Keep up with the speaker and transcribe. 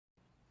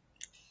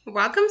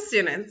Welcome,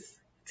 students.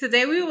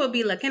 Today we will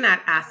be looking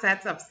at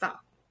assets of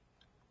stock.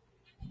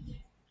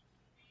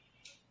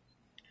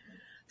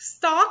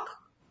 Stock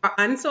are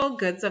unsold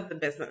goods of the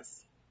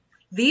business.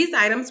 These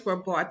items were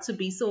bought to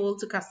be sold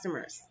to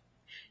customers.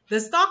 The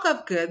stock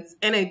of goods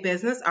in a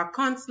business are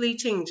constantly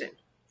changing.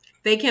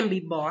 They can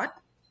be bought,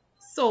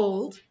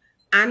 sold,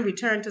 and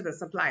returned to the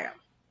supplier.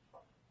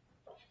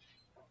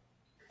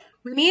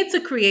 We need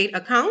to create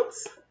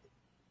accounts.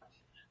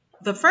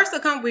 The first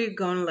account we're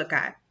going to look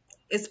at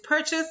is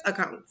purchase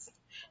accounts.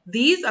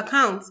 These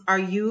accounts are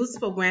used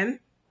for when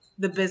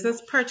the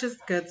business purchased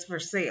goods for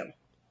sale.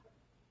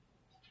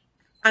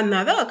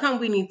 Another account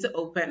we need to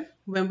open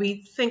when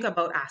we think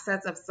about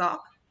assets of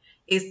stock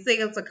is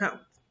sales account.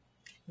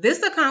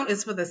 This account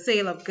is for the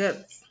sale of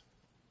goods.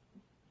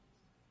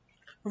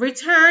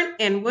 Return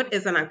inward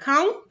is an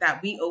account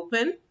that we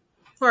open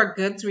for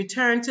goods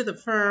returned to the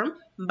firm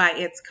by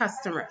its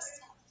customers.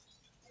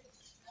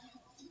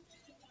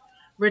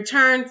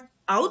 Return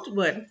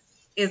outward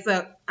is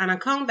an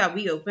account that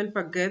we open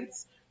for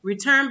goods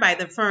returned by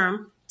the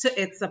firm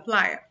to its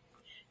supplier.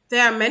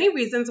 There are many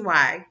reasons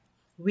why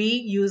we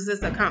use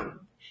this account.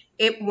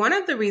 One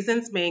of the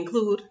reasons may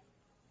include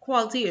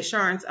quality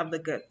assurance of the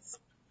goods.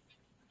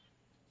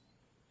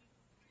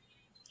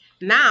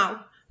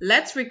 Now,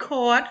 let's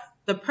record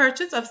the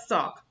purchase of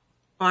stock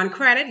on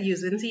credit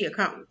using the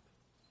account.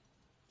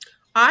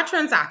 Our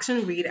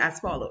transaction read as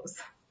follows.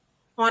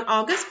 On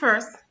August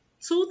 1st,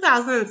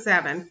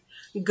 2007,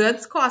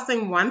 goods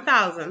costing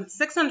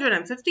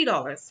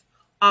 $1,650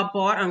 are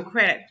bought on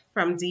credit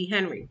from D.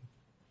 Henry.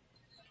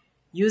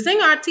 Using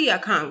our T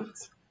account,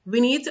 we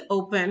need to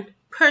open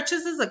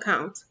purchases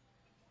account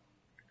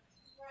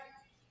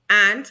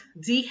and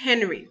D.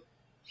 Henry.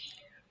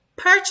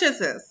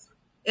 Purchases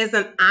is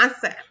an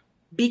asset.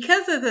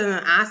 Because it is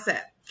an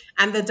asset,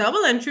 and the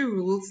double entry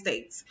rule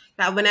states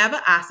that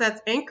whenever assets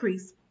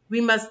increase,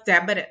 we must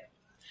debit it.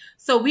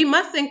 So we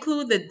must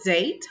include the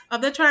date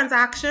of the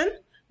transaction,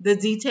 the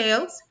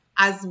details,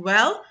 as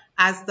well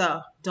as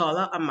the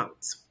dollar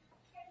amount.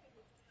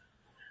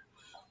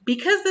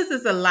 Because this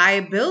is a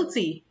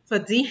liability for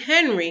D.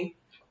 Henry,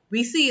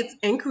 we see it's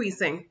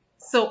increasing.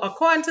 So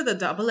according to the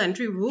double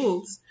entry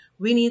rules,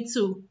 we need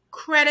to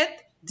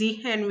credit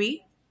D.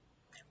 Henry.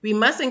 We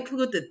must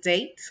include the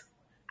date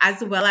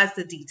as well as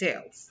the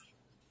details.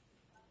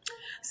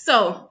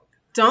 So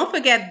don't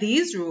forget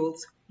these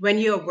rules when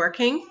you're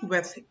working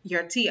with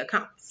your T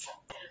accounts.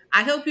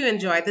 I hope you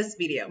enjoyed this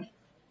video.